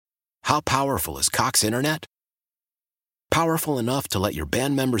How powerful is Cox Internet? Powerful enough to let your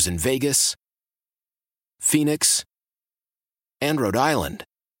band members in Vegas, Phoenix, and Rhode Island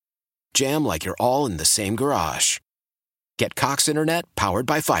jam like you're all in the same garage. Get Cox Internet powered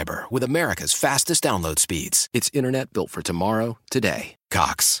by fiber with America's fastest download speeds. It's internet built for tomorrow, today.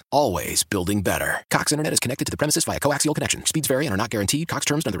 Cox, always building better. Cox Internet is connected to the premises via coaxial connection. Speeds vary and are not guaranteed. Cox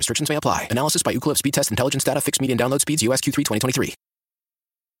terms and other restrictions may apply. Analysis by Ookla Speed Test Intelligence Data. Fixed median download speeds. US Q3 2023.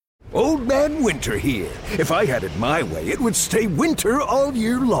 Old Man Winter here. If I had it my way, it would stay winter all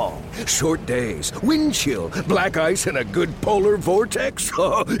year long. Short days, wind chill, black ice, and a good polar vortex.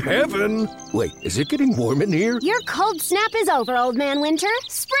 Oh, heaven. Wait, is it getting warm in here? Your cold snap is over, Old Man Winter.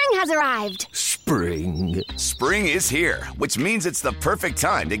 Spring has arrived. Spring. Spring is here, which means it's the perfect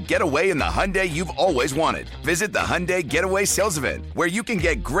time to get away in the Hyundai you've always wanted. Visit the Hyundai Getaway Sales Event, where you can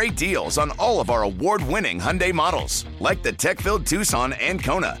get great deals on all of our award-winning Hyundai models, like the tech-filled Tucson and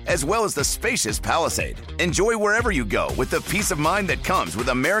Kona, as well as the spacious Palisade. Enjoy wherever you go with the peace of mind that comes with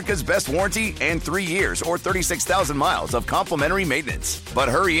America's best warranty and 3 years or 36,000 miles of complimentary maintenance. But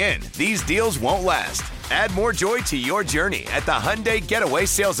hurry in, these deals won't last. Add more joy to your journey at the Hyundai Getaway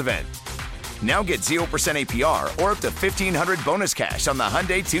Sales Event. Now get 0% APR or up to $1,500 bonus cash on the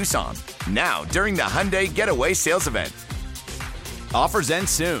Hyundai Tucson. Now, during the Hyundai Getaway Sales Event. Offers end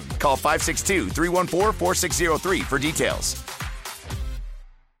soon. Call 562-314-4603 for details.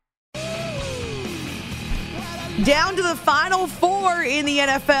 Down to the final four in the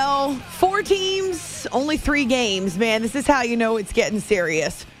NFL. 4 teams, only 3 games. Man, this is how you know it's getting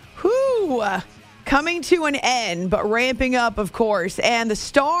serious. Whew. Coming to an end, but ramping up, of course. And the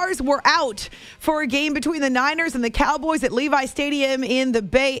Stars were out for a game between the Niners and the Cowboys at Levi Stadium in the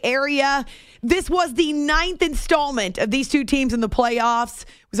Bay Area. This was the 9th installment of these 2 teams in the playoffs.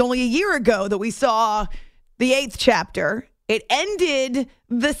 It was only a year ago that we saw the 8th chapter. It ended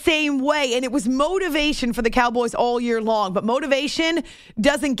the same way, and it was motivation for the Cowboys all year long. But motivation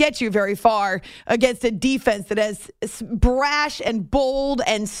doesn't get you very far against a defense that is brash and bold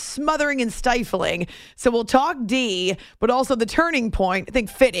and smothering and stifling. So we'll talk D, but also the turning point, I think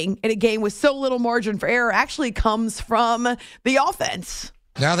fitting in a game with so little margin for error, actually comes from the offense.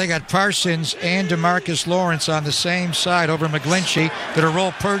 Now they got Parsons and DeMarcus Lawrence on the same side over McGlinchey. Going to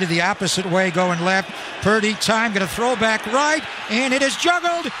roll Purdy the opposite way, going left. Purdy, time, going to throw back right, and it is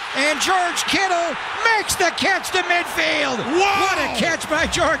juggled, and George Kittle makes the catch to midfield. Wow! What a catch by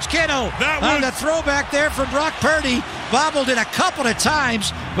George Kittle. On the throwback there from Brock Purdy. Bobbled it a couple of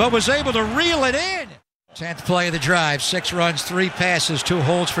times, but was able to reel it in. 10th play of the drive, 6 runs, 3 passes, 2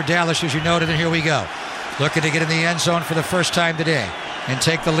 holds for Dallas, as you noted, and here we go. Looking to get in the end zone for the first time today and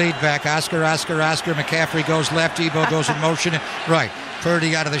take the lead back. Oscar. McCaffrey goes left. Debo goes in motion right.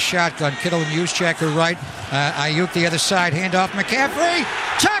 Purdy out of the shotgun. Kittle and Juszczyk right. Ayuk the other side. Handoff. McCaffrey.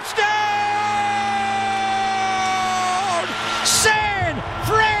 Touchdown! San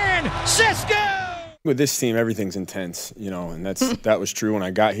Francisco! With this team, everything's intense, and that was true when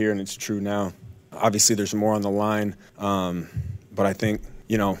I got here, and it's true now. Obviously, there's more on the line, but I think,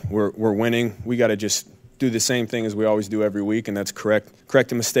 we're winning. We got to just do the same thing as we always do every week, and that's correct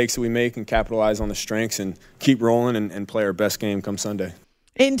the mistakes that we make and capitalize on the strengths and keep rolling and play our best game come Sunday.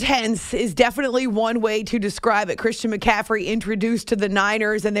 Intense is definitely one way to describe it. Christian McCaffrey introduced to the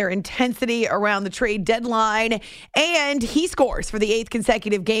Niners and their intensity around the trade deadline, and he scores for the 8th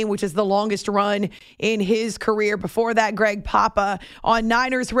consecutive game, which is the longest run in his career. Before that, Greg Papa on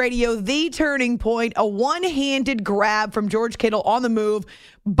Niners Radio, the turning point, a one-handed grab from George Kittle on the move,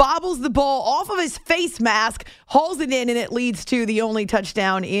 bobbles the ball off of his face mask, hauls it in, and it leads to the only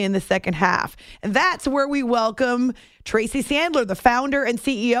touchdown in the second half. And that's where we welcome Tracy Sandler, the founder and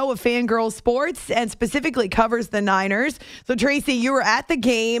CEO of Fangirl Sports, and specifically covers the Niners. So, Tracy, you were at the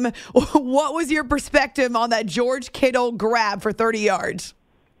game. What was your perspective on that George Kittle grab for 30 yards?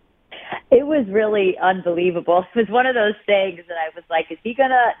 It was really unbelievable. It was one of those things that I was like, is he going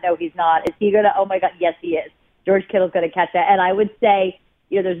to? No, he's not. Is he going to? Oh, my God, yes, he is. George Kittle's going to catch that. And I would say,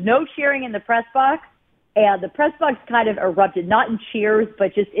 there's no cheering in the press box, and the press box kind of erupted, not in cheers,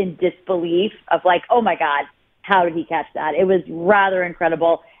 but just in disbelief of like, oh, my God. How did he catch that? It was rather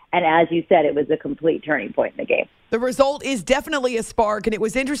incredible. And as you said, it was a complete turning point in the game. The result is definitely a spark, and it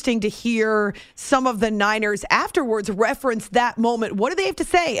was interesting to hear some of the Niners afterwards reference that moment. What do they have to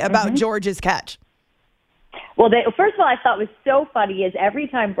say about George's catch? Well, first of all, I thought was so funny is every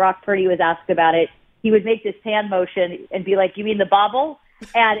time Brock Purdy was asked about it, he would make this hand motion and be like, "You mean the bobble?"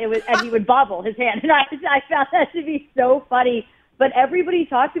 And he would bobble his hand. And I found that to be so funny. But everybody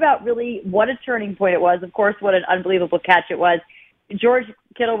talked about really what a turning point it was. Of course, what an unbelievable catch it was. George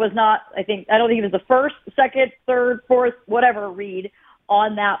Kittle was not, I don't think he was the first, second, third, fourth, whatever read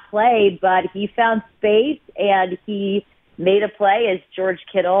on that play, but he found space and he made a play, as George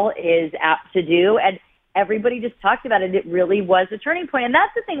Kittle is apt to do. And everybody just talked about it. It really was a turning point. And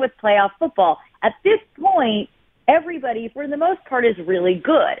that's the thing with playoff football. At this point, everybody, for the most part, is really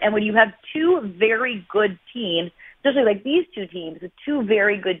good. And when you have two very good teams, especially like these two teams with two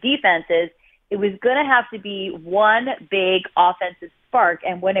very good defenses, it was going to have to be one big offensive spark.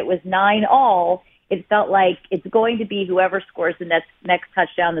 And when it was 9-all, it felt like it's going to be whoever scores the next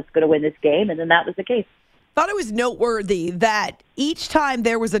touchdown that's going to win this game. And then that was the case. Thought it was noteworthy that each time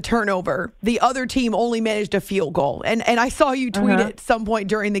there was a turnover, the other team only managed a field goal. And I saw you tweet at some point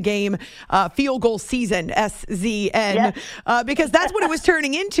during the game, field goal season, SZN, Yes. Because that's what it was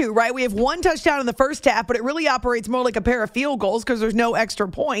turning into, right? We have one touchdown in the first half, but it really operates more like a pair of field goals because there's no extra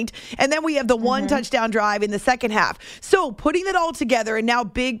point. And then we have the one touchdown drive in the second half. So putting it all together and now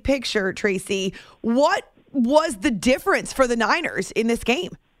big picture, Tracy, what was the difference for the Niners in this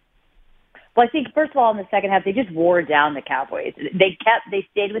game? Well, I think, first of all, in the second half, they just wore down the Cowboys. They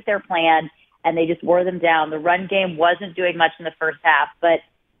stayed with their plan, and they just wore them down. The run game wasn't doing much in the first half, but,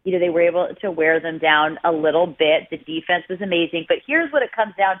 they were able to wear them down a little bit. The defense was amazing. But here's what it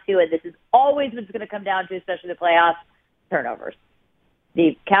comes down to, and this is always what it's going to come down to, especially the playoffs, turnovers.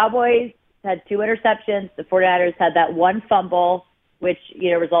 The Cowboys had 2 interceptions. The 49ers had that one fumble, which,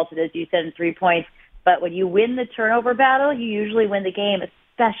 resulted, as you said, in 3 points. But when you win the turnover battle, you usually win the game,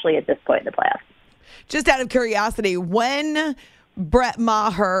 especially at this point in the playoffs. Just out of curiosity, when Brett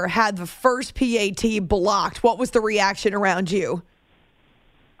Maher had the first PAT blocked, what was the reaction around you?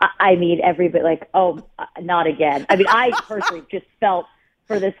 I mean, everybody like, oh, not again. I mean, I personally just felt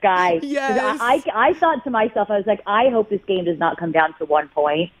for this guy. Yes. I thought to myself, I was like, I hope this game does not come down to 1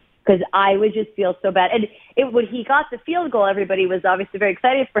 point, because I would just feel so bad. And when he got the field goal, everybody was obviously very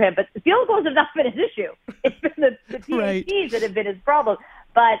excited for him, but the field goals have not been his issue. It's been the PATs Right. that have been his problem.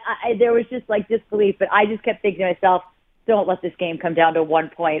 But there was just like disbelief. But I just kept thinking to myself, don't let this game come down to 1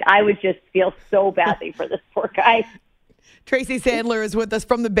 point. I would just feel so badly for this poor guy. Tracy Sandler is with us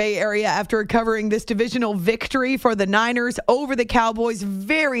from the Bay Area after covering this divisional victory for the Niners over the Cowboys.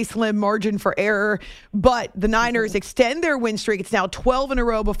 Very slim margin for error, but the Niners extend their win streak. It's now 12 in a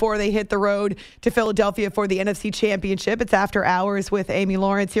row before they hit the road to Philadelphia for the NFC Championship. It's After Hours with Amy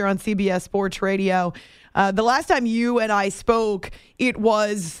Lawrence here on CBS Sports Radio. The last time you and I spoke, it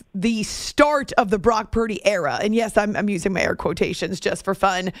was the start of the Brock Purdy era. And yes, I'm using my air quotations just for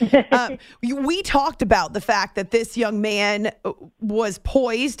fun. We talked about the fact that this young man was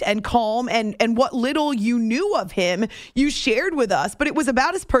poised and calm, and what little you knew of him, you shared with us. But it was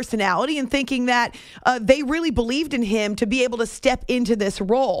about his personality and thinking that they really believed in him to be able to step into this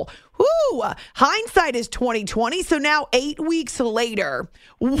role. Woo! Hindsight is 2020. So now 8 weeks later,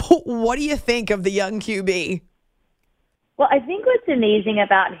 what do you think of the young QB? Well, I think what's amazing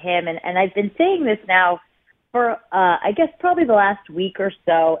about him, and I've been saying this now for, I guess, probably the last week or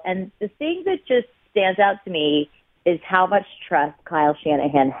so, and the thing that just stands out to me is how much trust Kyle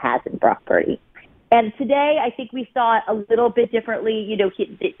Shanahan has in Brock Purdy. And today, I think we saw it a little bit differently.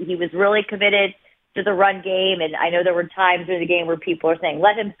 He was really committed to the run game, and I know there were times in the game where people are saying,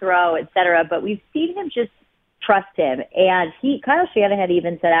 let him throw, et cetera, but we've seen him just trust him. And Kyle Shanahan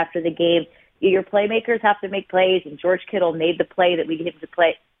even said after the game, your playmakers have to make plays, and George Kittle made the play that we need him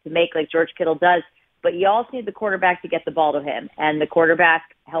to make like George Kittle does, but you also need the quarterback to get the ball to him, and the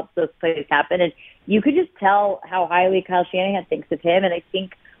quarterback helps those plays happen. And you could just tell how highly Kyle Shanahan thinks of him, and I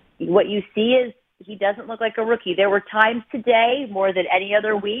think what you see is he doesn't look like a rookie. There were times today, more than any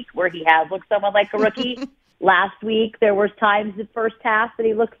other week, where he has looked somewhat like a rookie. Last week, there were times in the first half that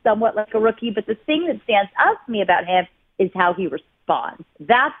he looked somewhat like a rookie. But the thing that stands out to me about him is how he responds.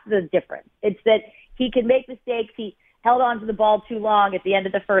 That's the difference. It's that he can make mistakes. He held on to the ball too long at the end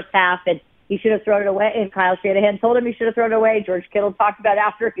of the first half, and he should have thrown it away. And Kyle Shanahan told him he should have thrown it away. George Kittle talked about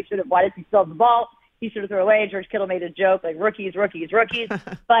after he should have. Why did he still have the ball? He should have thrown it away. George Kittle made a joke like rookies.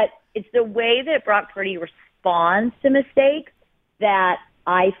 But it's the way that Brock Purdy responds to mistakes that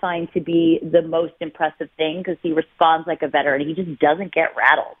I find to be the most impressive thing, because he responds like a veteran. He just doesn't get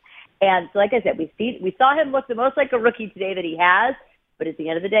rattled. And so, like I said, we saw him look the most like a rookie today that he has. But at the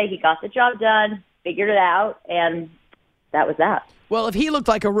end of the day, he got the job done, figured it out, and that was that. Well, if he looked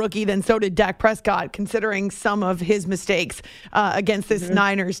like a rookie, then so did Dak Prescott, considering some of his mistakes against this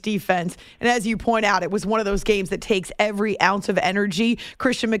Niners defense. And as you point out, it was one of those games that takes every ounce of energy.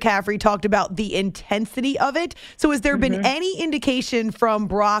 Christian McCaffrey talked about the intensity of it. So has there been any indication from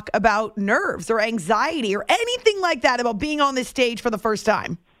Brock about nerves or anxiety or anything like that about being on this stage for the first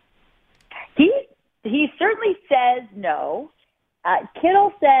time? He certainly says no.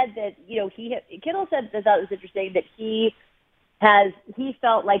 Kittle said that, Kittle said that it was interesting that he he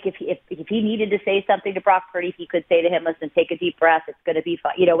felt like if he needed to say something to Brock Purdy, he could say to him, listen, take a deep breath. It's going to be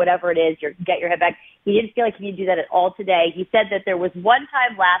fine. Whatever it is, get your head back. He didn't feel like he needed to do that at all today. He said that there was one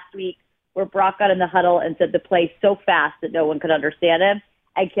time last week where Brock got in the huddle and said the play so fast that no one could understand him.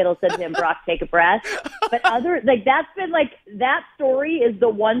 And Kittle said to him, Brock, take a breath. But that's been that story is the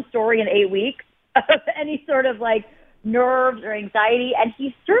one story in 8 weeks of any sort of nerves or anxiety. And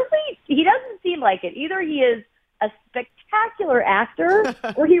he doesn't seem like it. Either he is a spectacular actor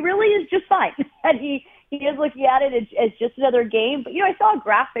or he really is just fine. And he is looking at it as just another game. But, I saw a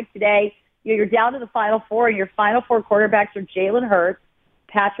graphic today. You're down to the Final Four, and your Final Four quarterbacks are Jalen Hurts,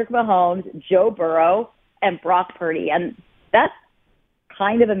 Patrick Mahomes, Joe Burrow, and Brock Purdy. And that's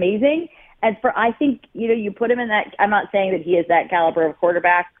kind of amazing. And I think, you put him in that, I'm not saying that he is that caliber of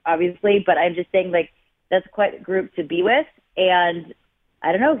quarterback, obviously, but I'm just saying that's quite a group to be with. And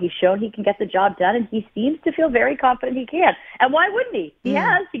I don't know, he's shown he can get the job done, and he seems to feel very confident he can. And why wouldn't he?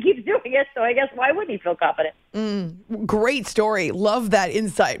 He keeps doing it, so I guess why wouldn't he feel confident? Great story. Love that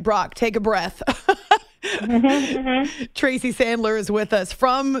insight. Brock, take a breath. Tracy Sandler is with us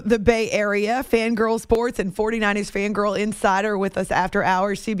from the Bay Area, Fangirl Sports and 49ers Fangirl Insider with us after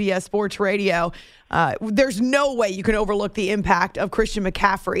hours, CBS Sports Radio. There's no way you can overlook the impact of Christian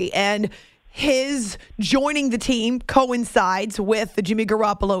McCaffrey, and his joining the team coincides with the Jimmy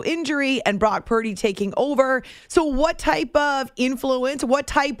Garoppolo injury and Brock Purdy taking over. So what type of influence, what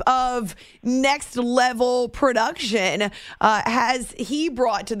type of next level production has he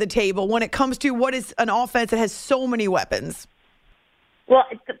brought to the table when it comes to what is an offense that has so many weapons? Well,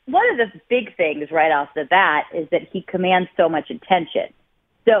 one of the big things right off the bat is that he commands so much attention.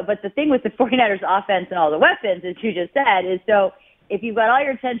 But the thing with the 49ers offense and all the weapons, as you just said, is if you've got all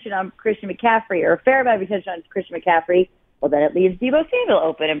your attention on Christian McCaffrey, or a fair amount of attention on Christian McCaffrey, well, then it leaves Deebo Samuel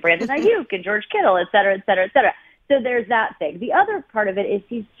open and Brandon Ayuk and George Kittle, et cetera, et cetera, et cetera. So there's that thing. The other part of it is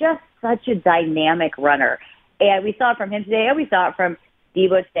he's just such a dynamic runner. And we saw it from him today, and we saw it from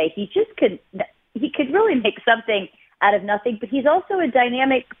Deebo today. He could really make something out of nothing, but he's also a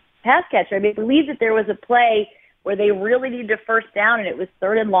dynamic pass catcher. I mean, I believe that there was a play where they really needed a first down, and it was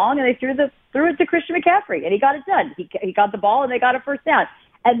 3rd and long, and they threw it to Christian McCaffrey, and he got it done. He got the ball, and they got a first down.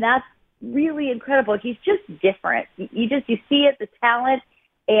 And that's really incredible. He's just different. You see it, the talent,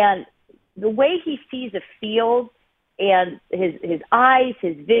 and the way he sees a field, and his eyes,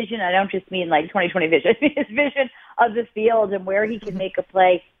 his vision. I don't just mean 20/20 vision. His vision of the field and where he can make a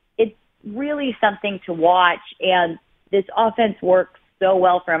play. It's really something to watch, and this offense works so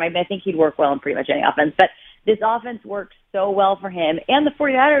well for him. I mean, I think he'd work well in pretty much any offense, but this offense works so well for him. And the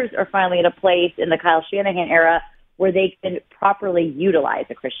 49ers are finally at a place in the Kyle Shanahan era where they can properly utilize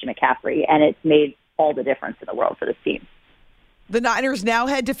a Christian McCaffrey, and it's made all the difference in the world for this team. The Niners now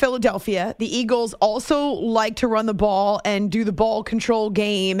head to Philadelphia. The Eagles also like to run the ball and do the ball control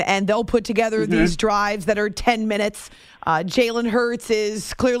game, and they'll put together these drives that are 10 minutes. Jalen Hurts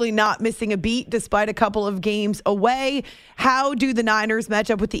is clearly not missing a beat despite a couple of games away. How do the Niners match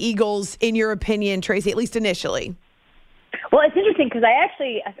up with the Eagles, in your opinion, Tracy, at least initially? Well, it's interesting because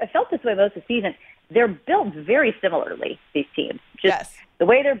I felt this way most of the season. They're built very similarly, these teams. Yes. The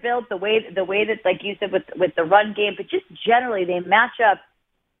way they're built, the way that, like you said, with the run game, but just generally they match up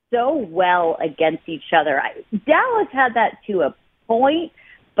so well against each other. Dallas had that to a point,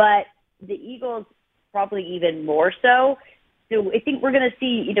 but the Eagles probably even more so. So I think we're going to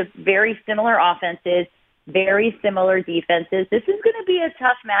see very similar offenses, very similar defenses. This is going to be a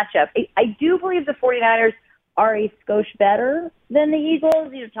tough matchup. I do believe the 49ers are a skosh better than the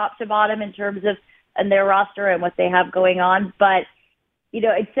Eagles, top to bottom in terms of and their roster and what they have going on, but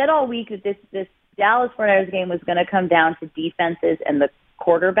I said all week that this Dallas 49ers game was going to come down to defenses and the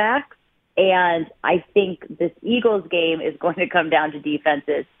quarterback. And I think this Eagles game is going to come down to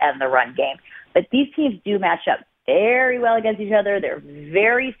defenses and the run game. But these teams do match up very well against each other. They're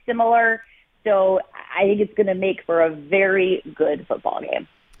very similar. So I think it's going to make for a very good football game.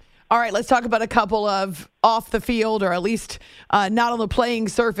 All right, let's talk about a couple of off the field, or at least not on the playing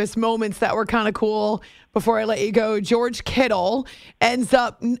surface, moments that were kind of cool before I let you go. George Kittle ends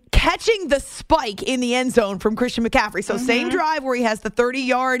up catching the spike in the end zone from Christian McCaffrey. So same drive where he has the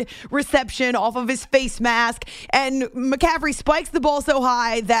 30-yard reception off of his face mask, and McCaffrey spikes the ball so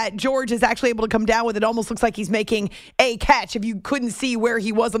high that George is actually able to come down with it. Almost looks like he's making a catch. If you couldn't see where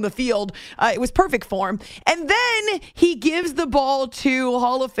he was on the field, it was perfect for him. And then he gives the ball to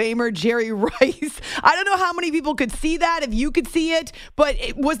Hall of Famer Jerry Rice. I don't know how many people could see that, if you could see it, but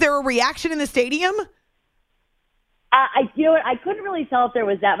was there a reaction in the stadium? I couldn't really tell if there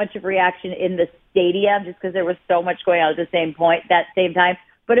was that much of a reaction in the stadium just because there was so much going on at the same time.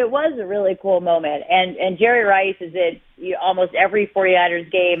 But it was a really cool moment. And Jerry Rice is at almost every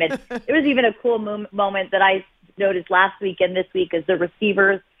 49ers game. And it was even a cool moment that I noticed last week and this week as the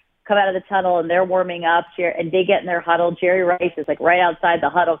receivers come out of the tunnel and they're warming up and they get in their huddle. Jerry Rice is like right outside the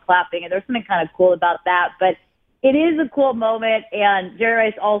huddle clapping. And there's something kind of cool about that. But it is a cool moment. And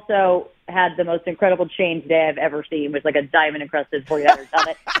Jerry Rice also had the most incredible chain today I've ever seen, with like a diamond-encrusted 49ers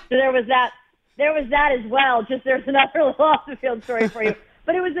helmet. So there was that as well. Just there's another little off-the-field story for you.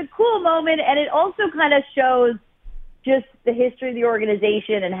 But it was a cool moment, and it also kind of shows just the history of the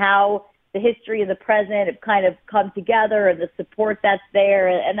organization and how the history and the present have kind of come together, and the support that's there,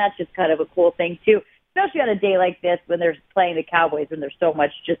 and that's just kind of a cool thing too, especially on a day like this when they're playing the Cowboys and there's so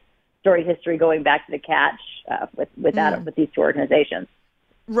much just storied history going back to the catch with these two organizations.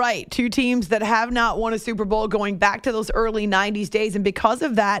 Right. Two teams that have not won a Super Bowl going back to those early 90s days. And because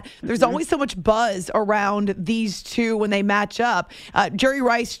of that, there's always so much buzz around these two when they match up. Jerry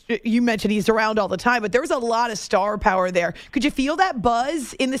Rice, you mentioned he's around all the time, but there was a lot of star power there. Could you feel that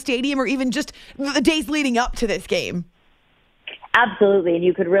buzz in the stadium or even just the days leading up to this game? Absolutely, and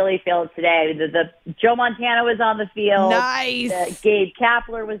you could really feel it today. The Joe Montana was on the field. Nice. Gabe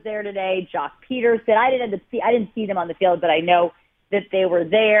Kapler was there today. Jock Peterson. I didn't see them on the field, but I know that they were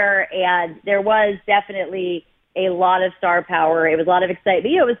there, and there was definitely a lot of star power. It was a lot of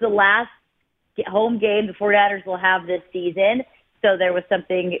excitement. It was the last home game the 49ers will have this season, so there was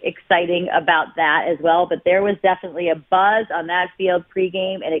something exciting about that as well. But there was definitely a buzz on that field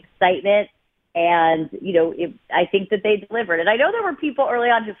pregame and excitement, and, I think that they delivered. And I know there were people early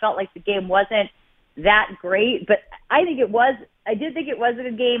on who felt like the game wasn't that great, but I did think it was a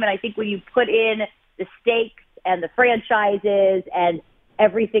good game, and I think when you put in the stakes and the franchises and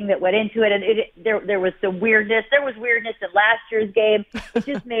everything that went into it, and there was some weirdness. There was weirdness in last year's game. It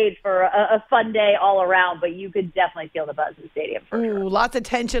just made for a fun day all around, but you could definitely feel the buzz in the stadium for sure. Lots of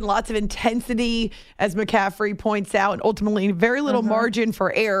tension, lots of intensity, as McCaffrey points out, and ultimately very little margin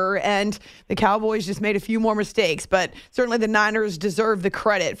for error, and the Cowboys just made a few more mistakes, but certainly the Niners deserve the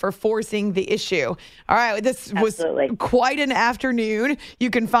credit for forcing the issue. All right, this was quite an afternoon.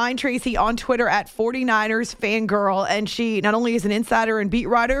 You can find Tracy on Twitter at 49ers Fangirl, and she not only is an insider and beat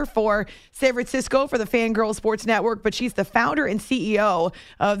writer for San Francisco for the Fangirl Sports Network, but she's the founder and CEO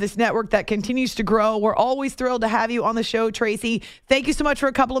of this network that continues to grow. We're always thrilled to have you on the show, Tracy. Thank you so much for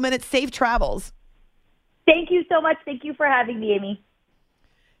a couple of minutes. Safe travels. Thank you so much. Thank you for having me, Amy.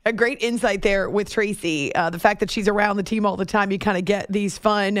 A great insight there with Tracy. The fact that she's around the team all the time, you kind of get these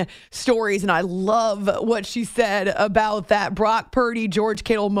fun stories. And I love what she said about that Brock Purdy, George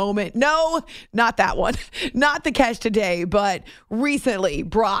Kittle moment. No, not that one. Not the catch today, but recently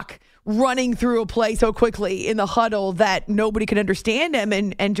Brock running through a play so quickly in the huddle that nobody could understand him.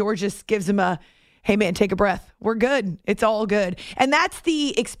 And George just gives him a, hey, man, take a breath. We're good. It's all good. And that's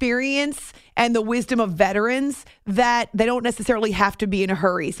the experience and the wisdom of veterans, that they don't necessarily have to be in a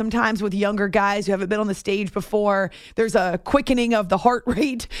hurry. Sometimes with younger guys who haven't been on the stage before, there's a quickening of the heart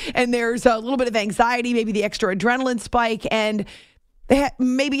rate and there's a little bit of anxiety, maybe the extra adrenaline spike, and they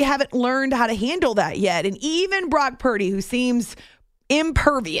maybe haven't learned how to handle that yet. And even Brock Purdy, who seems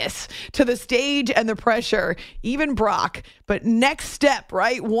impervious to the stage and the pressure, even Brock, but next step,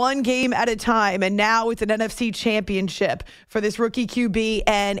 right? One game at a time. And now it's an NFC championship for this rookie QB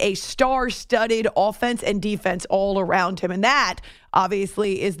and a star-studded offense and defense all around him. And that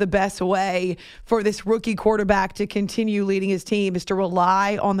obviously is the best way for this rookie quarterback to continue leading his team, is to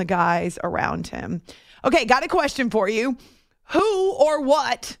rely on the guys around him. Okay, got a question for you. Who or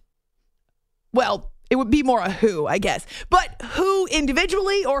what? Well, it would be more a who, I guess. But who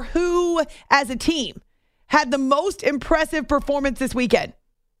individually or who as a team had the most impressive performance this weekend?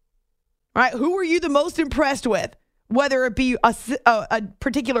 All right, who were you the most impressed with? Whether it be a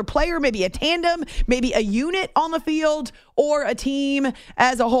particular player, maybe a tandem, maybe a unit on the field, or a team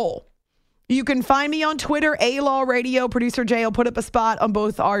as a whole. You can find me on Twitter, A-Law Radio. Producer Jay will put up a spot on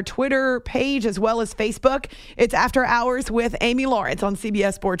both our Twitter page as well as Facebook. It's After Hours with Amy Lawrence on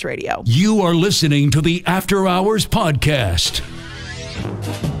CBS Sports Radio. You are listening to the After Hours Podcast.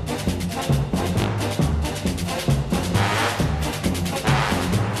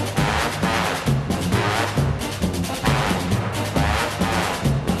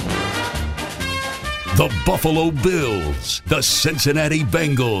 The Buffalo Bills, the Cincinnati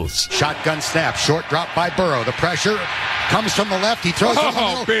Bengals. Shotgun snap, short drop by Burrow. The pressure comes from the left. He throws it in the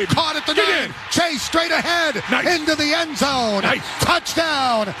middle. Baby. Caught at the 9. Chase straight ahead into the end zone.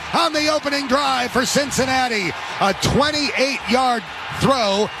 Touchdown on the opening drive for Cincinnati. A 28-yard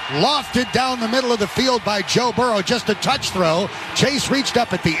throw lofted down the middle of the field by Joe Burrow. Just a touch throw. Chase reached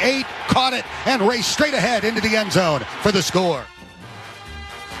up at the 8, caught it, and raced straight ahead into the end zone for the score.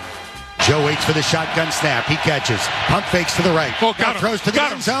 Joe waits for the shotgun snap. He catches. Pump fakes to the right. Now throws to the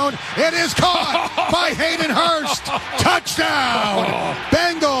end zone. It is caught by Hayden Hurst. Touchdown!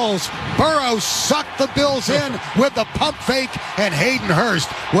 Bengals. Burrow sucked the Bills in with the pump fake, and Hayden Hurst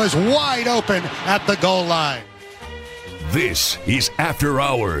was wide open at the goal line. This is After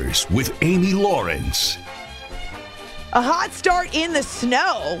Hours with Amy Lawrence. A hot start in the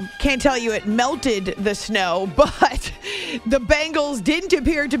snow. Can't tell you it melted the snow, but the Bengals didn't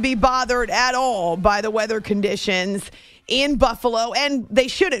appear to be bothered at all by the weather conditions in Buffalo, and they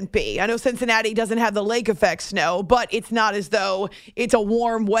shouldn't be. I know Cincinnati doesn't have the lake effect snow, but it's not as though it's a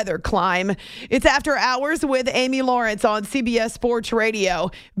warm weather climb. It's After Hours with Amy Lawrence on CBS Sports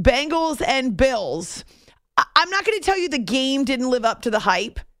Radio. Bengals and Bills. I'm not going to tell you the game didn't live up to the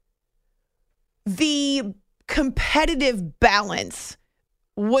hype. The competitive balance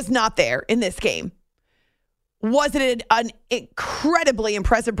was not there in this game. Was it an incredibly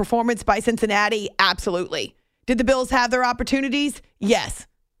impressive performance by Cincinnati? Absolutely. Did the Bills have their opportunities? Yes.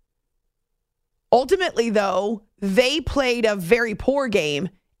 Ultimately, though, they played a very poor game,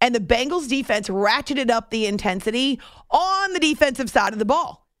 and the Bengals defense ratcheted up the intensity on the defensive side of the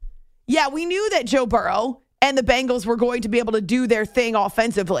ball. Yeah, we knew that Joe Burrow and the Bengals were going to be able to do their thing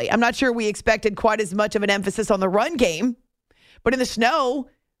offensively. I'm not sure we expected quite as much of an emphasis on the run game. But in the snow,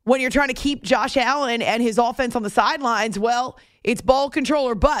 when you're trying to keep Josh Allen and his offense on the sidelines, well, it's ball control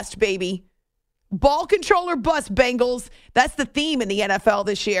or bust, baby. Ball control or bust, Bengals. That's the theme in the NFL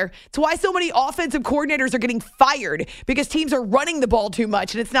this year. It's why so many offensive coordinators are getting fired, because teams are running the ball too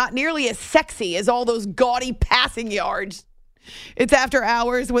much, and it's not nearly as sexy as all those gaudy passing yards. It's After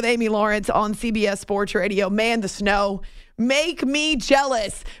Hours with Amy Lawrence on CBS Sports Radio. Man, the snow. Make me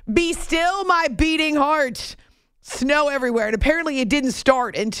jealous. Be still my beating heart. Snow everywhere. And apparently it didn't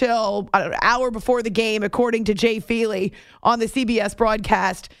start until an hour before the game, according to Jay Feely on the CBS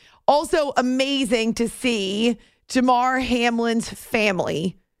broadcast. Also amazing to see Damar Hamlin's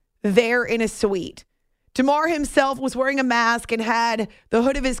family there in a suite. Damar himself was wearing a mask and had the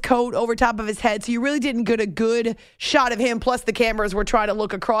hood of his coat over top of his head, so you really didn't get a good shot of him. Plus, the cameras were trying to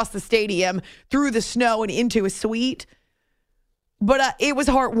look across the stadium through the snow and into his suite. But it was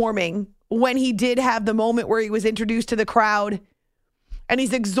heartwarming when he did have the moment where he was introduced to the crowd and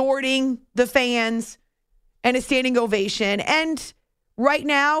he's exhorting the fans and a standing ovation. And right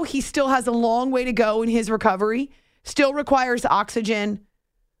now, he still has a long way to go in his recovery, still requires oxygen,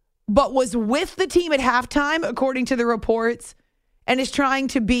 but was with the team at halftime, according to the reports, and is trying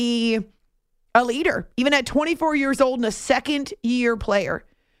to be a leader. Even at 24 years old and a second-year player,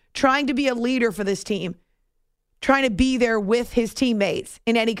 trying to be a leader for this team, trying to be there with his teammates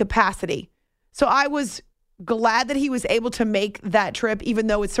in any capacity. So I was glad that he was able to make that trip, even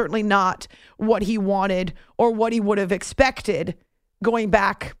though it's certainly not what he wanted or what he would have expected going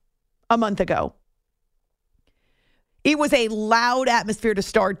back a month ago. It was a loud atmosphere to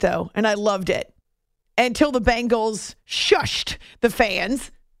start, though, and I loved it. Until the Bengals shushed the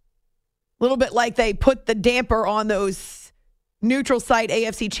fans. A little bit like they put the damper on those neutral site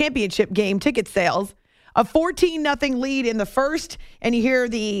AFC Championship game ticket sales. A 14-0 lead in the first, and you hear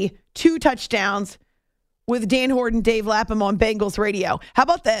the 2 touchdowns with Dan Horton, Dave Lapham on Bengals radio. How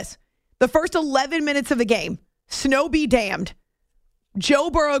about this? The first 11 minutes of the game, snow be damned.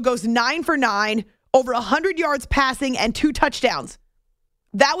 Joe Burrow goes 9 for 9, over 100 yards passing and 2 touchdowns.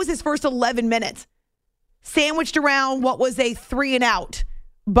 That was his first 11 minutes. Sandwiched around what was a 3-and-out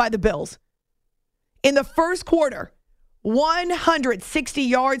by the Bills. In the first quarter, 160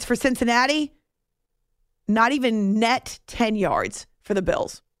 yards for Cincinnati. Not even net 10 yards for the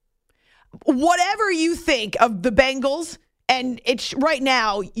Bills. Whatever you think of the Bengals, and it's right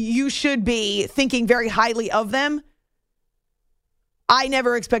now, you should be thinking very highly of them. I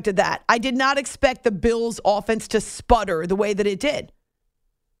never expected that. I did not expect the Bills' offense to sputter the way that it did.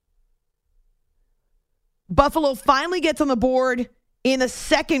 Buffalo finally gets on the board in the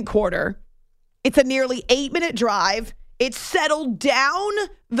second quarter. It's a nearly 8-minute drive. It settled down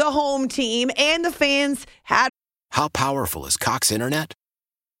the home team, and the fans had... How powerful is Cox Internet?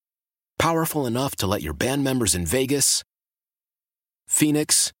 Powerful enough to let your band members in Vegas,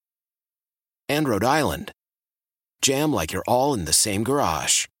 Phoenix, and Rhode Island jam like you're all in the same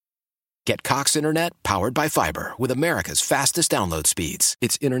garage. Get Cox Internet powered by fiber with America's fastest download speeds.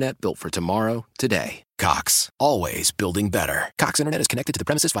 It's internet built for tomorrow, today. Cox, always building better. Cox Internet is connected to the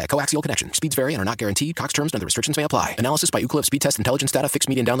premises via coaxial connection. Speeds vary and are not guaranteed. Cox terms and other restrictions may apply. Analysis by Ookla Speed Test Intelligence Data. Fixed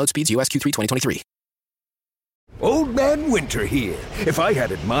median download speeds. US Q3 2023. Old Man Winter here. If I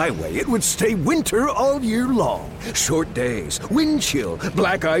had it my way, it would stay winter all year long. Short days, wind chill,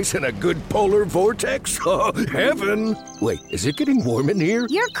 black ice, and a good polar vortex. Oh, heaven. Wait, is it getting warm in here?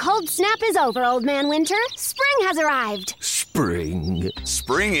 Your cold snap is over, Old Man Winter. Spring has arrived. Spring.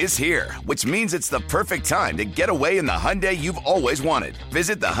 Spring is here, which means it's the perfect time to get away in the Hyundai you've always wanted.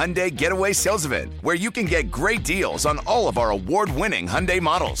 Visit the Hyundai Getaway Sales Event, where you can get great deals on all of our award-winning Hyundai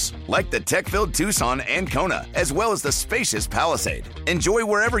models, like the tech-filled Tucson and Kona, as well as the spacious Palisade. Enjoy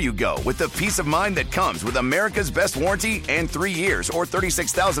wherever you go with the peace of mind that comes with America's best warranty and 3 years or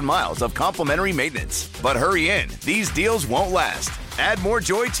 36,000 miles of complimentary maintenance. But hurry in, these deals won't last. Add more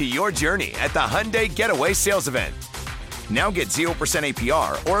joy to your journey at the Hyundai Getaway Sales Event. Now get 0%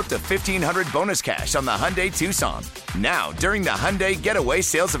 APR or up to $1,500 bonus cash on the Hyundai Tucson. Now, during the Hyundai Getaway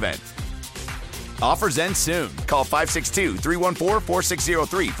Sales Event. Offers end soon. Call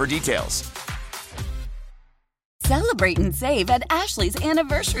 562-314-4603 for details. Celebrate and save at Ashley's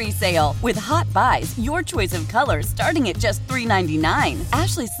Anniversary Sale. With Hot Buys, your choice of colors starting at just $3.99.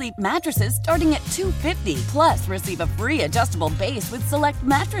 Ashley Sleep mattresses starting at $2.50. Plus, receive a free adjustable base with select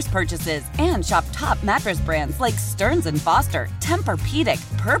mattress purchases. And shop top mattress brands like Stearns & Foster,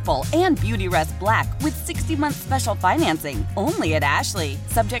 Tempur-Pedic, Purple, and Beautyrest Black with 60-month special financing. Only at Ashley.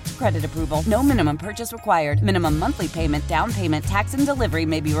 Subject to credit approval. No minimum purchase required. Minimum monthly payment, down payment, tax, and delivery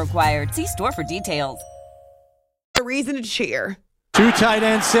may be required. See store for details. A reason to cheer. Two tight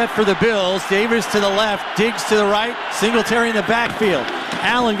ends set for the Bills. Davis to the left, Diggs to the right, Singletary in the backfield.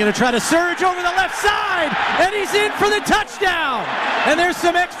 Allen going to try to surge over the left side, and he's in for the touchdown. And there's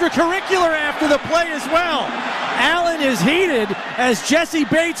some extracurricular after the play as well. Allen is heated as Jesse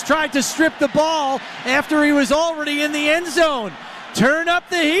Bates tried to strip the ball after he was already in the end zone. Turn up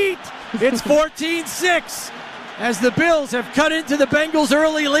the heat. It's 14-6 as the Bills have cut into the Bengals'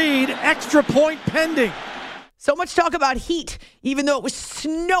 early lead. Extra point pending. So much talk about heat, even though it was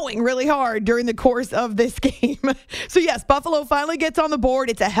snowing really hard during the course of this game. So, yes, Buffalo finally gets on the board.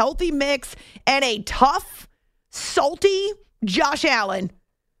 It's a healthy mix, and a tough, salty Josh Allen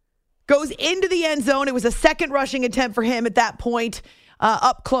goes into the end zone. It was a second rushing attempt for him at that point,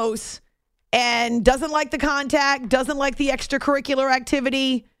 up close, and doesn't like the contact, doesn't like the extracurricular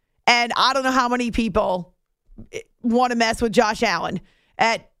activity, and I don't know how many people want to mess with Josh Allen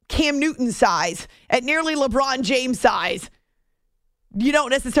at Cam Newton size, at nearly LeBron James size. You don't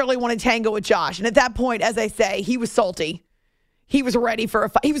necessarily want to tangle with Josh. And at that point, as I say, he was salty. He was ready for a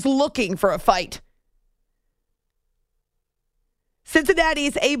fight. He was looking for a fight. Cincinnati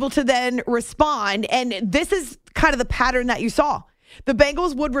is able to then respond, and this is kind of the pattern that you saw. The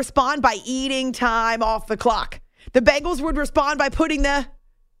Bengals would respond by eating time off the clock. The Bengals would respond by putting the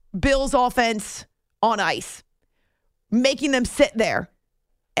Bills offense on ice, making them sit there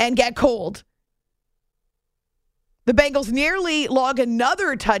and get cold. The Bengals nearly log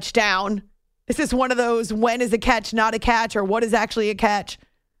another touchdown. This is one of those when is a catch not a catch, or what is actually a catch.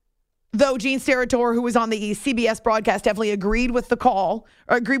 Though Gene Steratore, who was on the CBS broadcast, definitely agreed with the call,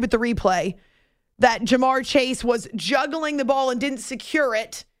 or agreed with the replay, that Jamar Chase was juggling the ball and didn't secure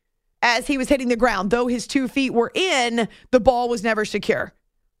it as he was hitting the ground. Though his 2 feet were in, the ball was never secure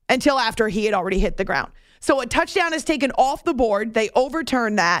until after he had already hit the ground. So a touchdown is taken off the board. They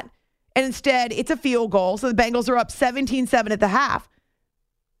overturn that, and instead it's a field goal. So the Bengals are up 17-7 at the half.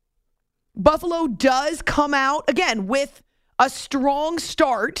 Buffalo does come out, again, with a strong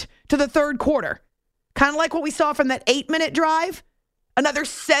start to the third quarter. Kind of like what we saw from that 8-minute drive. Another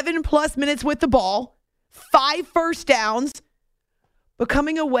 7+ minutes with the ball. 5 first downs, but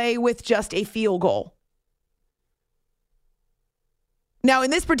coming away with just a field goal. Now, in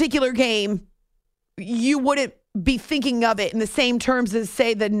this particular game, you wouldn't be thinking of it in the same terms as,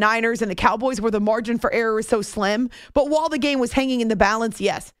 say, the Niners and the Cowboys, where the margin for error is so slim. But while the game was hanging in the balance,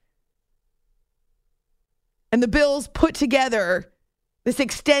 yes. And the Bills put together this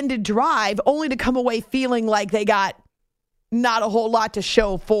extended drive only to come away feeling like they got not a whole lot to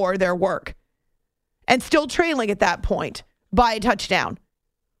show for their work. And still trailing at that point by a touchdown.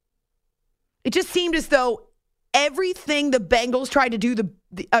 It just seemed as though everything the Bengals tried to do,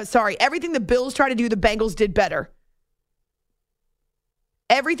 everything the Bills tried to do, the Bengals did better.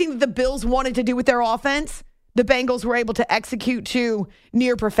 Everything that the Bills wanted to do with their offense, the Bengals were able to execute to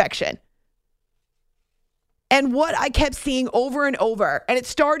near perfection. And what I kept seeing over and over, and it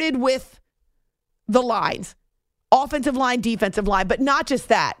started with the lines, offensive line, defensive line, but not just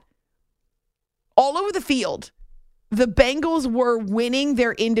that. All over the field, the Bengals were winning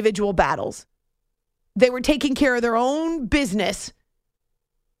their individual battles. They were taking care of their own business,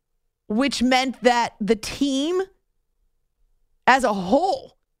 which meant that the team as a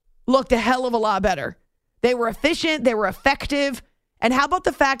whole looked a hell of a lot better. They were efficient. They were effective. And how about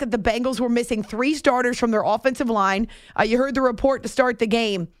the fact that the Bengals were missing 3 starters from their offensive line? You heard the report to start the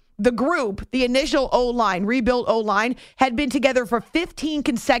game. The group, the initial O-line, rebuilt O-line, had been together for 15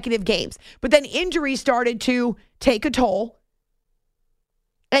 consecutive games. But then injuries started to take a toll.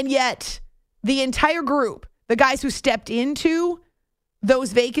 And yet, the entire group, the guys who stepped into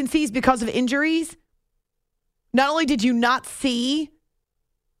those vacancies because of injuries, not only did you not see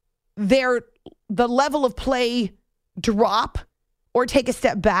the level of play drop or take a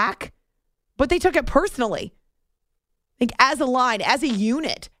step back, but they took it personally. Like, as a line, as a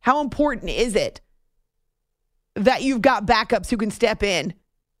unit, how important is it that you've got backups who can step in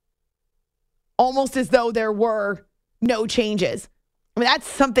almost as though there were no changes? I mean, that's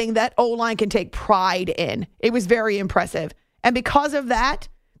something that O-line can take pride in. It was very impressive. And because of that,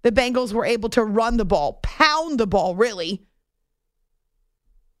 the Bengals were able to run the ball, pound the ball, really.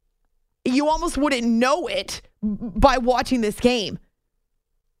 You almost wouldn't know it by watching this game.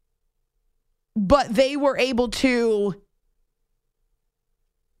 But they were able to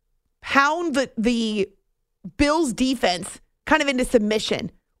pound the Bills defense kind of into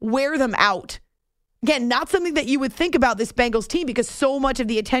submission, wear them out. Again, not something that you would think about this Bengals team because so much of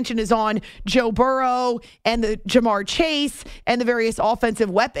the attention is on Joe Burrow and the Jamar Chase and the various offensive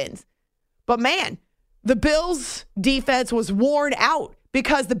weapons. But man, the Bills defense was worn out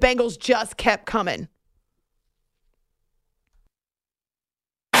because the Bengals just kept coming.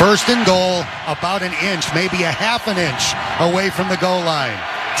 First and goal, about an inch, maybe a half an inch away from the goal line.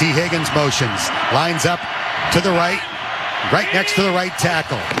 T. Higgins motions, lines up to the right next to the right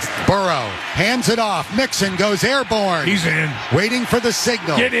tackle. Burrow hands it off. Mixon goes airborne. He's in. Waiting for the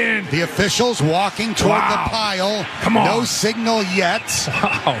signal. Get in. The officials walking toward the pile. Come on. No signal yet.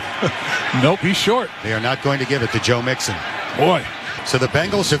 Wow. Nope, he's short. They are not going to give it to Joe Mixon. Boy. So the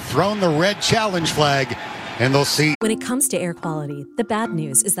Bengals have thrown the red challenge flag, and they'll see. When it comes to air quality, the bad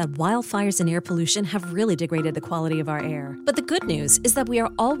news is that wildfires and air pollution have really degraded the quality of our air. But the good news is that we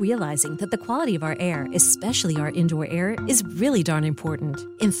are all realizing that the quality of our air, especially our indoor air, is really darn important.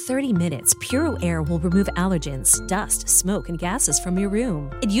 In 30 minutes, Puro Air will remove allergens, dust, smoke, and gases from your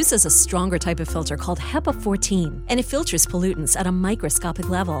room. It uses a stronger type of filter called HEPA 14, and it filters pollutants at a microscopic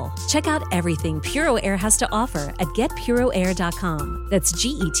level. Check out everything Puro Air has to offer at getpuroair.com. That's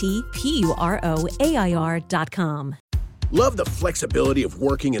GetPuroAir.com. Love the flexibility of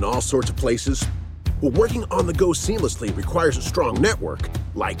working in all sorts of places? Well, working on the go seamlessly requires a strong network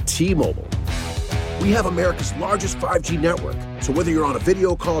like T-Mobile. We have America's largest 5G network, so whether you're on a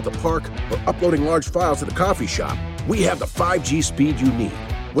video call at the park or uploading large files at the coffee shop, we have the 5G speed you need.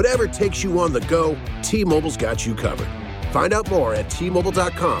 Whatever takes you on the go, T-Mobile's got you covered. Find out more at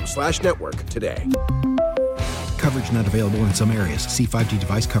T-Mobile.com/network today. Coverage not available in some areas. See 5G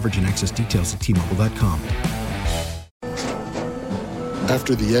device coverage and access details at T-Mobile.com.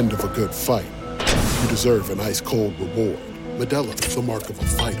 After the end of a good fight, you deserve an ice-cold reward. Modelo is the mark of a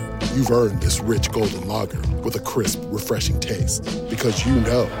fighter. You've earned this rich golden lager with a crisp, refreshing taste. Because you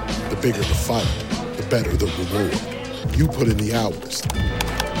know, the bigger the fight, the better the reward. You put in the hours,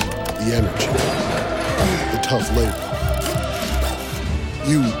 the energy, the tough labor.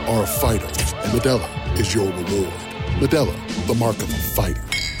 You are a fighter, and Modelo is your reward. Modelo, the mark of a fighter.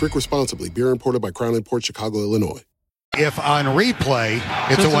 Drink responsibly. Beer imported by Crown Imports, Chicago, Illinois. If on replay,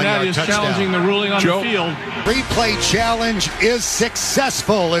 it's a 1-yard touchdown. Challenging the ruling on the field. Replay challenge is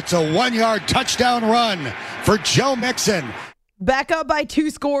successful. It's a 1-yard touchdown run for Joe Mixon. Back up by 2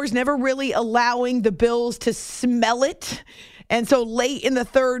 scores, never really allowing the Bills to smell it. And so late in the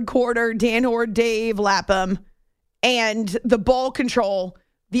third quarter, Dan Hoard, Dave Lapham, and the ball control,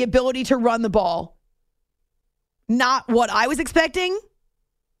 the ability to run the ball. Not what I was expecting.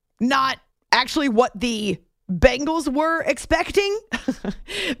 Not actually what the Bengals were expecting.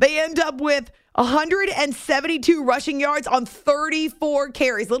 They end up with 172 rushing yards on 34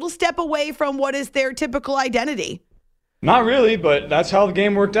 carries. Little step away from what is their typical identity. Not really, but that's how the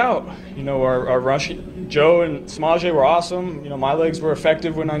game worked out. You know, our rush, Joe and Samaje were awesome. You know, my legs were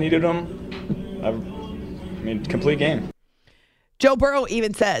effective when I needed them. I mean, complete game. Joe Burrow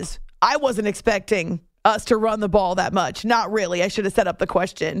even says, I wasn't expecting us to run the ball that much. Not really. I should have set up the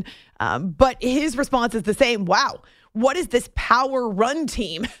question. But his response is the same. Wow, what is this power run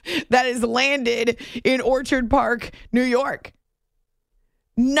team that has landed in Orchard Park, New York?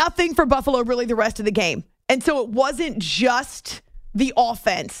 Nothing for Buffalo really the rest of the game. And so it wasn't just the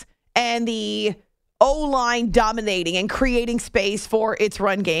offense and the O-line dominating and creating space for its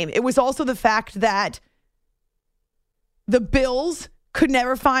run game. It was also the fact that the Bills could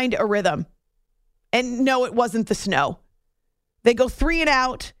never find a rhythm. And no, it wasn't the snow. They go 3 and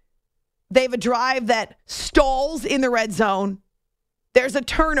out. They have a drive that stalls in the red zone. There's a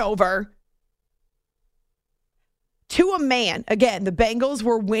turnover. To a man, again, the Bengals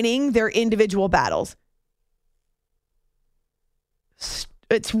were winning their individual battles.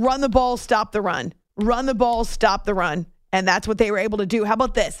 It's run the ball, stop the run. Run the ball, stop the run. And that's what they were able to do. How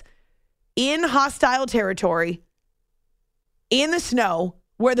about this? In hostile territory, in the snow,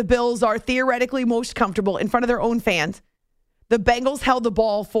 where the Bills are theoretically most comfortable in front of their own fans, the Bengals held the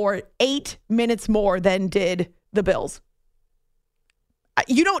ball for 8 minutes more than did the Bills.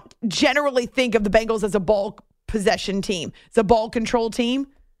 You don't generally think of the Bengals as a ball possession team. It's a ball control team.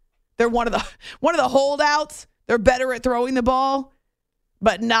 They're one of the holdouts. They're better at throwing the ball,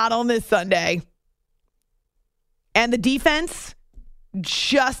 but not on this Sunday. And the defense,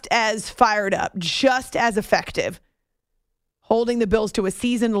 just as fired up, just as effective, holding the Bills to a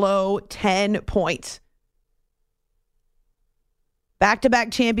season-low 10 points.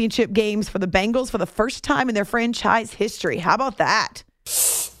 Back-to-back championship games for the Bengals for the first time in their franchise history. How about that?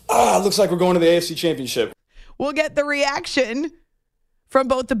 Looks like we're going to the AFC Championship. We'll get the reaction from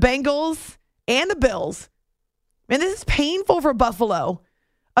both the Bengals and the Bills. And this is painful for Buffalo.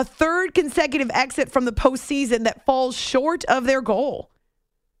 A third consecutive exit from the postseason that falls short of their goal.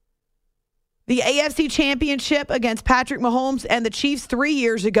 The AFC Championship against Patrick Mahomes and the Chiefs 3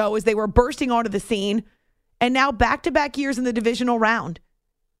 years ago as they were bursting onto the scene, and now back-to-back years in the divisional round.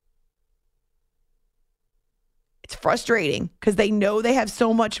 It's frustrating because they know they have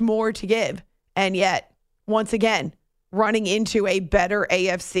so much more to give, and yet, once again, running into a better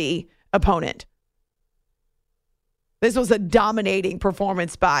AFC opponent. This was a dominating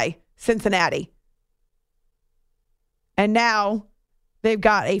performance by Cincinnati. And now they've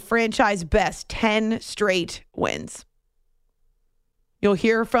got a franchise best 10 straight wins. You'll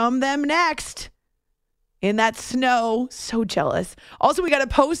hear from them next in that snow. So jealous. Also, we got to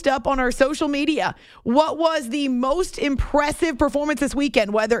post up on our social media. What was the most impressive performance this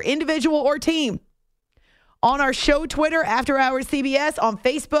weekend, whether individual or team? On our show Twitter, After Hours CBS, on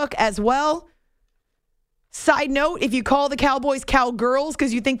Facebook as well. Side note, if you call the Cowboys cowgirls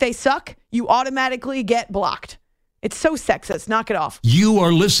because you think they suck, you automatically get blocked. It's so sexist. Knock it off. You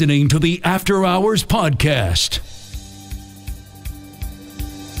are listening to the After Hours Podcast.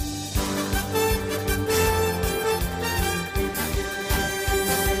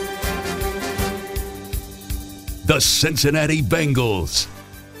 The Cincinnati Bengals.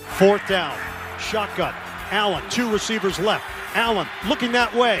 4th down. Shotgun. Allen, 2 receivers left. Allen looking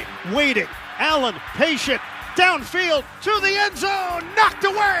that way. Waiting. Allen, patient, downfield to the end zone, knocked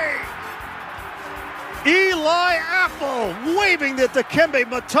away. Eli Apple waving at Dikembe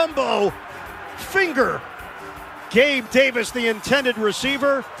Mutombo. Finger. Gabe Davis, the intended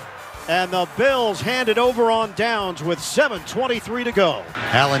receiver. And the Bills hand it over on downs with 7:23 to go.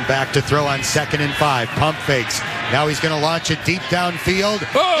 Allen back to throw on 2nd and 5. Pump fakes. Now he's going to launch it deep downfield.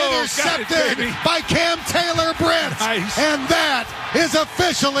 Intercepted by Cam Taylor-Britt. Nice. And that is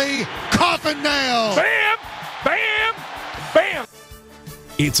officially coffin nail. Bam! Bam! Bam!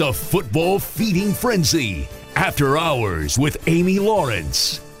 It's a football feeding frenzy. After Hours with Amy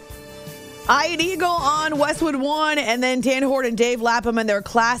Lawrence. Ian Eagle on Westwood One, and then Dan Hort and Dave Lapham and their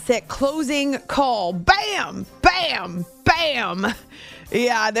classic closing call. Bam! Bam! Bam!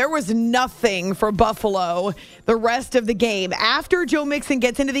 Yeah, there was nothing for Buffalo the rest of the game. After Joe Mixon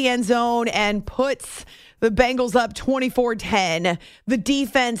gets into the end zone and puts the Bengals up 24-10, the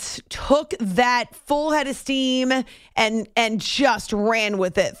defense took that full head of steam and just ran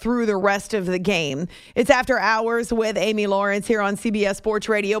with it through the rest of the game. It's After Hours with Amy Lawrence here on CBS Sports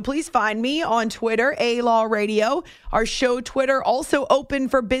Radio. Please find me on Twitter, A-Law Radio. Our show Twitter also open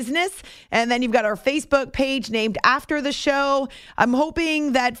for business. And then you've got our Facebook page named after the show. I'm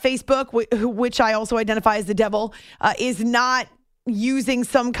hoping that Facebook, which I also identify as the devil, is not using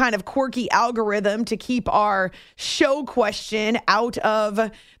some kind of quirky algorithm to keep our show question out of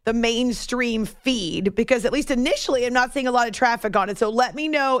the mainstream feed, because at least initially I'm not seeing a lot of traffic on it. So let me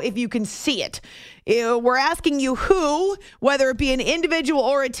know if you can see it. We're asking you who, whether it be an individual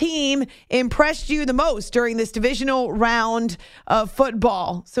or a team, impressed you the most during this divisional round of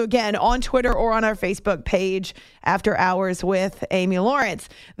football. So again, on Twitter or on our Facebook page, After Hours with Amy Lawrence.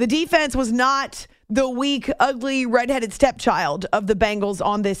 The defense was not the weak, ugly, redheaded stepchild of the Bengals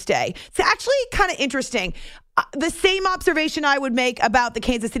on this day. It's actually kind of interesting. The same observation I would make about the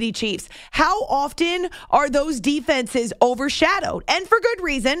Kansas City Chiefs. How often are those defenses overshadowed? And for good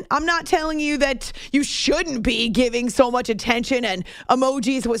reason. I'm not telling you that you shouldn't be giving so much attention and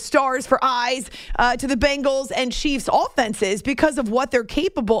emojis with stars for eyes to the Bengals and Chiefs offenses because of what they're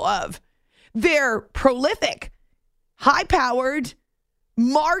capable of. They're prolific, high-powered,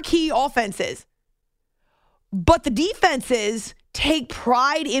 marquee offenses. But the defenses take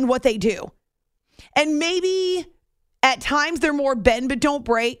pride in what they do. And maybe at times they're more bend but don't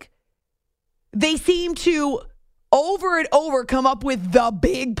break. They seem to over and over come up with the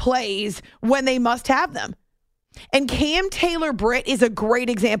big plays when they must have them. And Cam Taylor-Britt is a great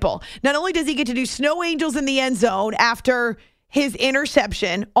example. Not only does he get to do snow angels in the end zone after his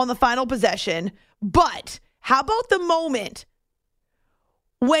interception on the final possession, but how about the moment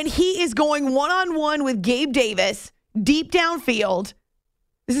when he is going one-on-one with Gabe Davis deep downfield?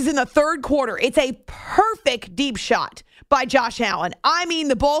 This is in the third quarter. It's a perfect deep shot by Josh Allen. I mean,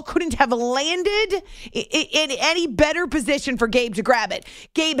 the ball couldn't have landed in any better position for Gabe to grab it.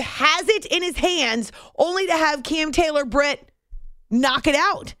 Gabe has it in his hands, only to have Cam Taylor-Britt knock it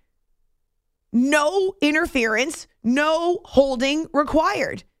out. No interference, no holding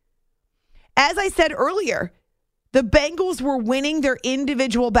required. As I said earlier, the Bengals were winning their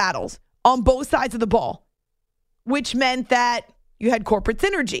individual battles on both sides of the ball, which meant that you had corporate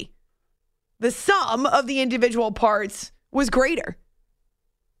synergy. The sum of the individual parts was greater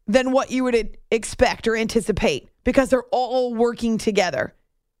than what you would expect or anticipate because they're all working together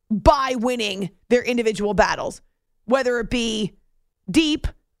by winning their individual battles, whether it be deep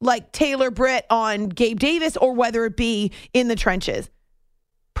like Taylor-Britt on Gabe Davis or whether it be in the trenches,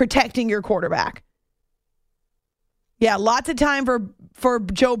 protecting your quarterback. Yeah, lots of time for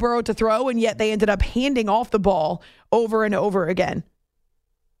Joe Burrow to throw, and yet they ended up handing off the ball over and over again.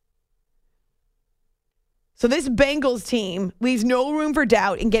 So this Bengals team leaves no room for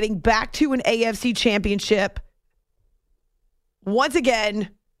doubt in getting back to an AFC championship once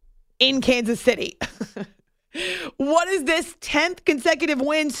again in Kansas City. What does this 10th consecutive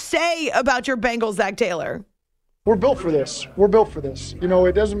win say about your Bengals, Zach Taylor? We're built for this. We're built for this. You know,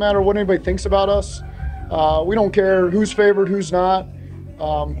 it doesn't matter what anybody thinks about us. We don't care who's favored, who's not.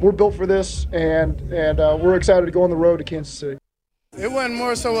 We're built for this, and we're excited to go on the road to Kansas City. It wasn't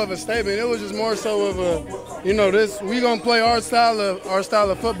more so of a statement. It was just more so of a, you know, this we gonna play our style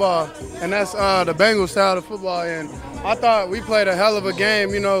of football, and that's the Bengals style of football. And I thought we played a hell of a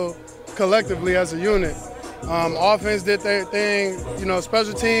game, you know, collectively as a unit. Offense did their thing, you know.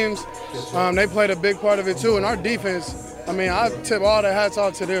 Special teams, they played a big part of it too. And our defense, I mean, I tip all the hats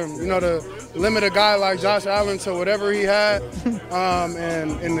off to them. You know, to limit a guy like Josh Allen to whatever he had,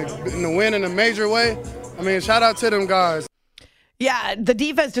 and in the win in a major way. I mean, shout out to them guys. Yeah, the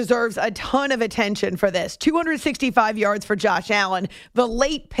defense deserves a ton of attention for this. 265 yards for Josh Allen. The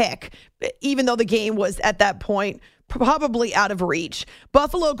late pick, even though the game was at that point probably out of reach.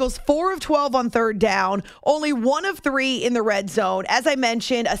 Buffalo goes 4 of 12 on third down, only 1 of 3 in the red zone. As I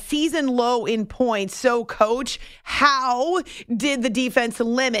mentioned, a season low in points. So, Coach, how did the defense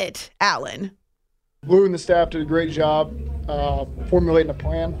limit Allen? Lou and the staff did a great job formulating a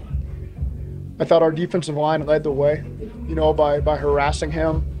plan. I thought our defensive line led the way, you know, by harassing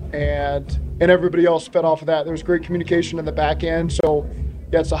him, and everybody else fed off of that. There was great communication in the back end. So,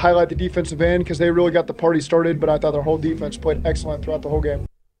 yeah, it's to highlight the defensive end because they really got the party started, but I thought their whole defense played excellent throughout the whole game.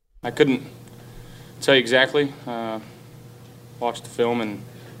 I couldn't tell you exactly. Watched the film, and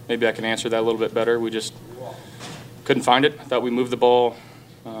maybe I can answer that a little bit better. We just couldn't find it. I thought we moved the ball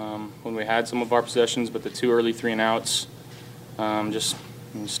when we had some of our possessions, but the 2 early 3-and-outs just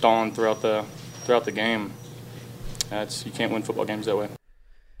stalling throughout the game. You can't win football games that way.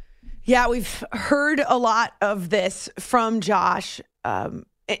 Yeah, we've heard a lot of this from Josh.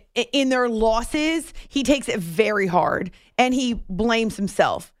 In their losses, he takes it very hard, and he blames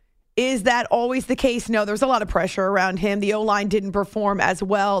himself. Is that always the case? No, there's a lot of pressure around him. The O-line didn't perform as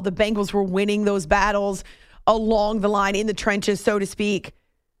well. The Bengals were winning those battles along the line, in the trenches, so to speak.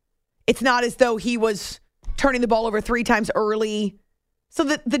 It's not as though he was turning the ball over 3 times early. So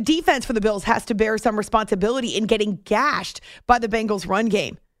the defense for the Bills has to bear some responsibility in getting gashed by the Bengals' run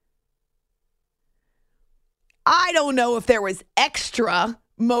game. I don't know if there was extra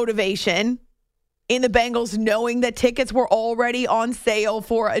motivation in the Bengals knowing that tickets were already on sale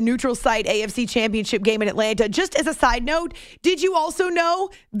for a neutral site AFC Championship game in Atlanta. Just as a side note, did you also know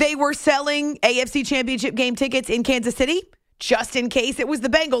they were selling AFC Championship game tickets in Kansas City? Just in case it was the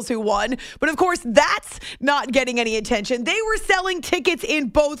Bengals who won. But of course, that's not getting any attention. They were selling tickets in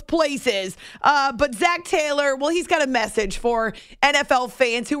both places. But Zach Taylor, well, he's got a message for NFL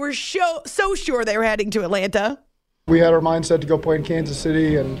fans who were so sure they were heading to Atlanta. We had our mindset to go play in Kansas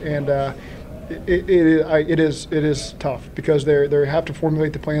City, and it is tough because they have to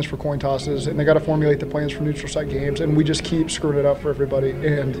formulate the plans for coin tosses, and they got to formulate the plans for neutral site games, and we just keep screwing it up for everybody.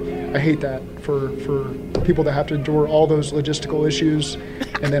 And I hate that for people that have to endure all those logistical issues,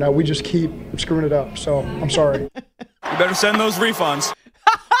 and then we just keep screwing it up. So I'm sorry. You better send those refunds.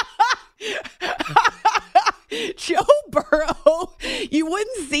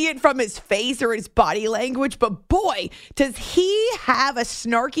 couldn't see it from his face or his body language, but boy, does he have a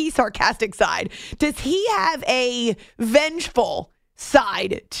snarky, sarcastic side. Does he have a vengeful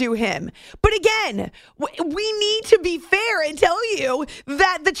side to him? But again, we need to be fair and tell you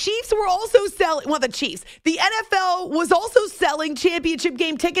that the Chiefs were also selling, the NFL was also selling championship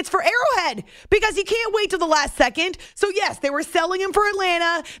game tickets for Arrowhead because you can't wait till the last second. So yes, they were selling them for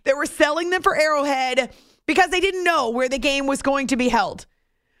Atlanta. They were selling them for Arrowhead because they didn't know where the game was going to be held.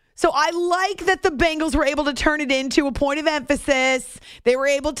 So I like that the Bengals were able to turn it into a point of emphasis. They were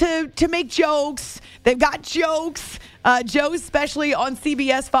able to make jokes. They've got jokes. Joe especially on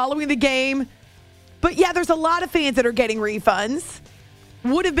CBS following the game. But yeah, there's a lot of fans that are getting refunds.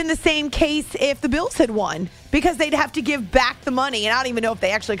 Would have been the same case if the Bills had won because they'd have to give back the money. And I don't even know if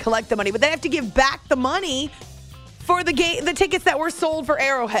they actually collect the money, but they have to give back the money for the tickets that were sold for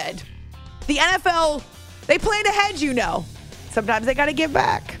Arrowhead. The NFL, they plan ahead, you know. Sometimes they got to give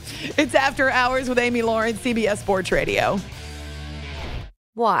back. It's After Hours with Amy Lawrence, CBS Sports Radio.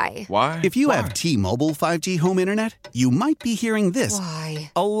 Why? If you have T-Mobile 5G home internet, you might be hearing this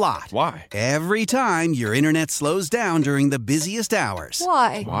a lot. Why? Every time your internet slows down during the busiest hours.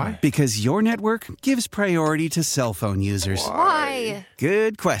 Why? Because your network gives priority to cell phone users. Why?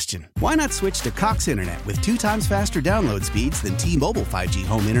 Good question. Why not switch to Cox Internet with 2 times faster download speeds than T-Mobile 5G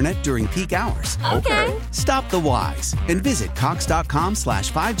home internet during peak hours? Okay. Stop the whys and visit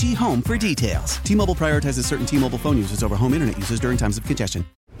cox.com/5G home for details. T-Mobile prioritizes certain T-Mobile phone users over home internet users during times of congestion.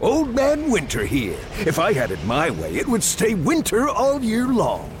 Old Man Winter here. If I had it my way, it would stay winter all year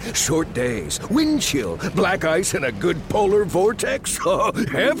long. Short days, wind chill, black ice, and a good polar vortex. Oh,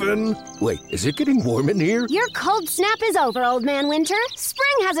 heaven. Wait, is it getting warm in here? Your cold snap is over, Old Man Winter.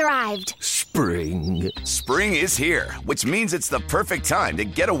 Spring has arrived. Spring. Spring is here, which means it's the perfect time to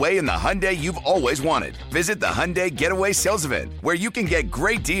get away in the Hyundai you've always wanted. Visit the Hyundai Getaway Sales Event, where you can get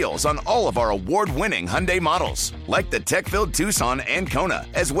great deals on all of our award-winning Hyundai models, like the tech-filled Tucson and Kona,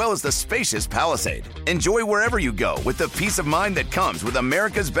 as well as the spacious Palisade. Enjoy wherever you go with the peace of mind that comes with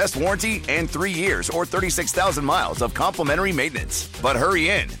America's best warranty and 3 years or 36,000 miles of complimentary maintenance. But hurry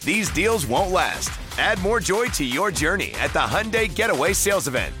in, these deals won't last. Add more joy to your journey at the Hyundai Getaway Sales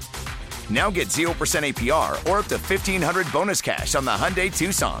Event. Now get 0% APR or up to $1,500 bonus cash on the Hyundai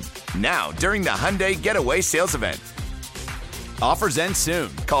Tucson. Now, during the Hyundai Getaway Sales Event. Offers end soon.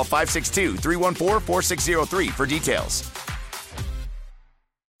 Call 562-314-4603 for details.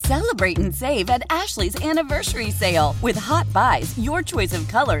 Celebrate and save at Ashley's Anniversary Sale. With Hot Buys, your choice of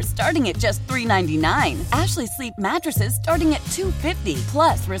colors starting at just $3.99. Ashley Sleep mattresses starting at $2.50.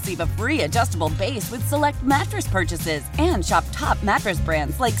 Plus, receive a free adjustable base with select mattress purchases. And shop top mattress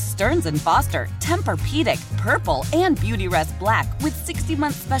brands like Stearns & Foster, Tempur-Pedic, Purple, and Beautyrest Black with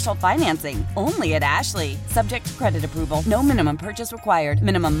 60-month special financing. Only at Ashley. Subject to credit approval. No minimum purchase required.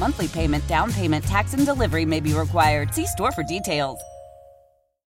 Minimum monthly payment, down payment, tax, and delivery may be required. See store for details.